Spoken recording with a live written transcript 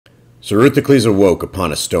Suruthucles awoke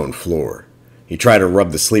upon a stone floor. He tried to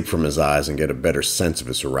rub the sleep from his eyes and get a better sense of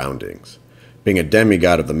his surroundings. Being a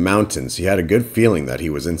demigod of the mountains, he had a good feeling that he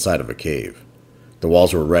was inside of a cave. The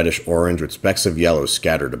walls were reddish-orange with specks of yellow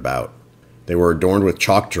scattered about. They were adorned with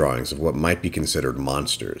chalk drawings of what might be considered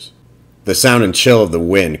monsters. The sound and chill of the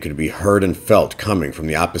wind could be heard and felt coming from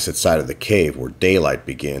the opposite side of the cave where daylight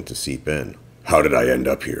began to seep in. How did I end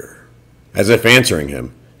up here? As if answering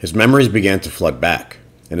him, his memories began to flood back.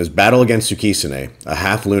 In his battle against Tsukisane, a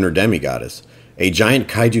half-lunar demigoddess, a giant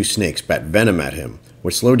kaiju snake spat venom at him,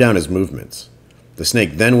 which slowed down his movements. The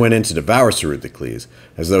snake then went in to devour Suruthucles,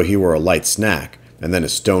 as though he were a light snack, and then a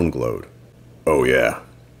stone glowed. Oh yeah,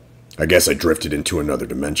 I guess I drifted into another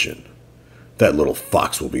dimension. That little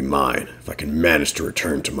fox will be mine if I can manage to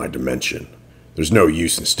return to my dimension. There's no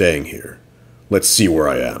use in staying here. Let's see where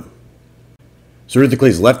I am.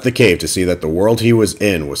 Suruthucles left the cave to see that the world he was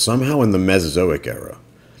in was somehow in the Mesozoic era.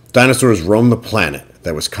 Dinosaurs roamed the planet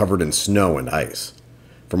that was covered in snow and ice.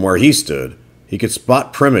 From where he stood, he could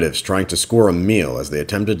spot primitives trying to score a meal as they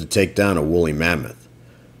attempted to take down a woolly mammoth.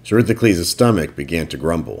 Suruthucles' stomach began to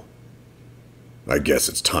grumble. I guess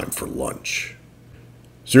it's time for lunch.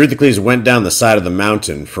 Suruthucles went down the side of the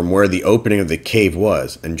mountain from where the opening of the cave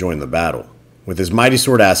was and joined the battle. With his mighty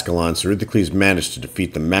sword Ascalon, Suruthucles managed to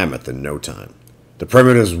defeat the mammoth in no time. The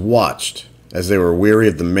primitives watched as they were weary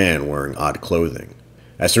of the man wearing odd clothing.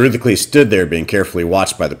 As Suruthucles stood there being carefully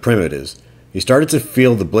watched by the primitives, he started to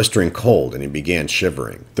feel the blistering cold and he began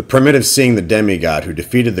shivering. The primitives, seeing the demigod who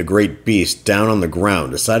defeated the great beast down on the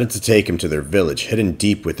ground, decided to take him to their village hidden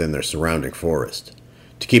deep within their surrounding forest.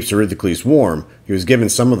 To keep Suruthucles warm, he was given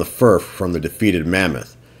some of the fur from the defeated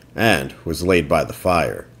mammoth, and was laid by the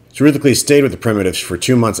fire. Suruthucles stayed with the primitives for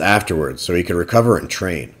 2 months afterwards so he could recover and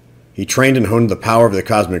train. He trained and honed the power of the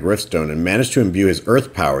cosmic riftstone and managed to imbue his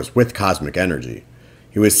earth powers with cosmic energy.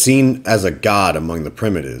 He was seen as a god among the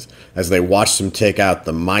primitives as they watched him take out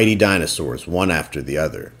the mighty dinosaurs one after the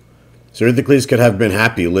other. Suruthucles could have been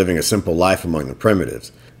happy living a simple life among the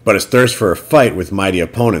primitives, but his thirst for a fight with mighty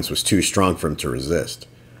opponents was too strong for him to resist.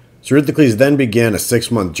 Suruthucles then began a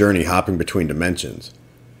 6-month journey hopping between dimensions.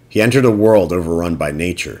 He entered a world overrun by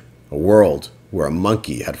nature, a world where a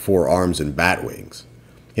monkey had 4 arms and bat wings.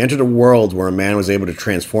 He entered a world where a man was able to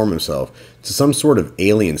transform himself to some sort of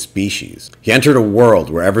alien species. He entered a world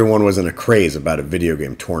where everyone was in a craze about a video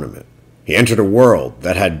game tournament. He entered a world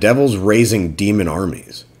that had devils raising demon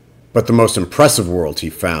armies. But the most impressive world he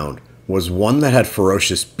found was one that had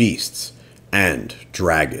ferocious beasts and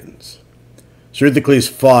dragons. Suruthucles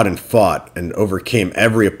fought and overcame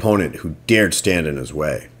every opponent who dared stand in his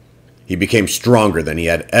way. He became stronger than he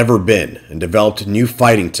had ever been and developed new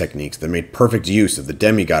fighting techniques that made perfect use of the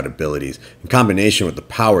demigod abilities in combination with the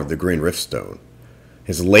power of the Green Riftstone.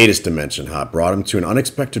 His latest dimension hop brought him to an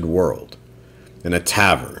unexpected world. In a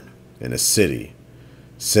tavern, in a city,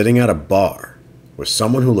 sitting at a bar, was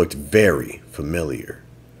someone who looked very familiar.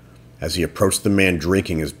 As he approached the man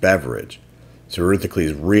drinking his beverage,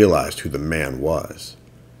 Suruthucles realized who the man was.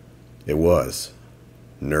 It was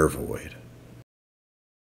Nervoid.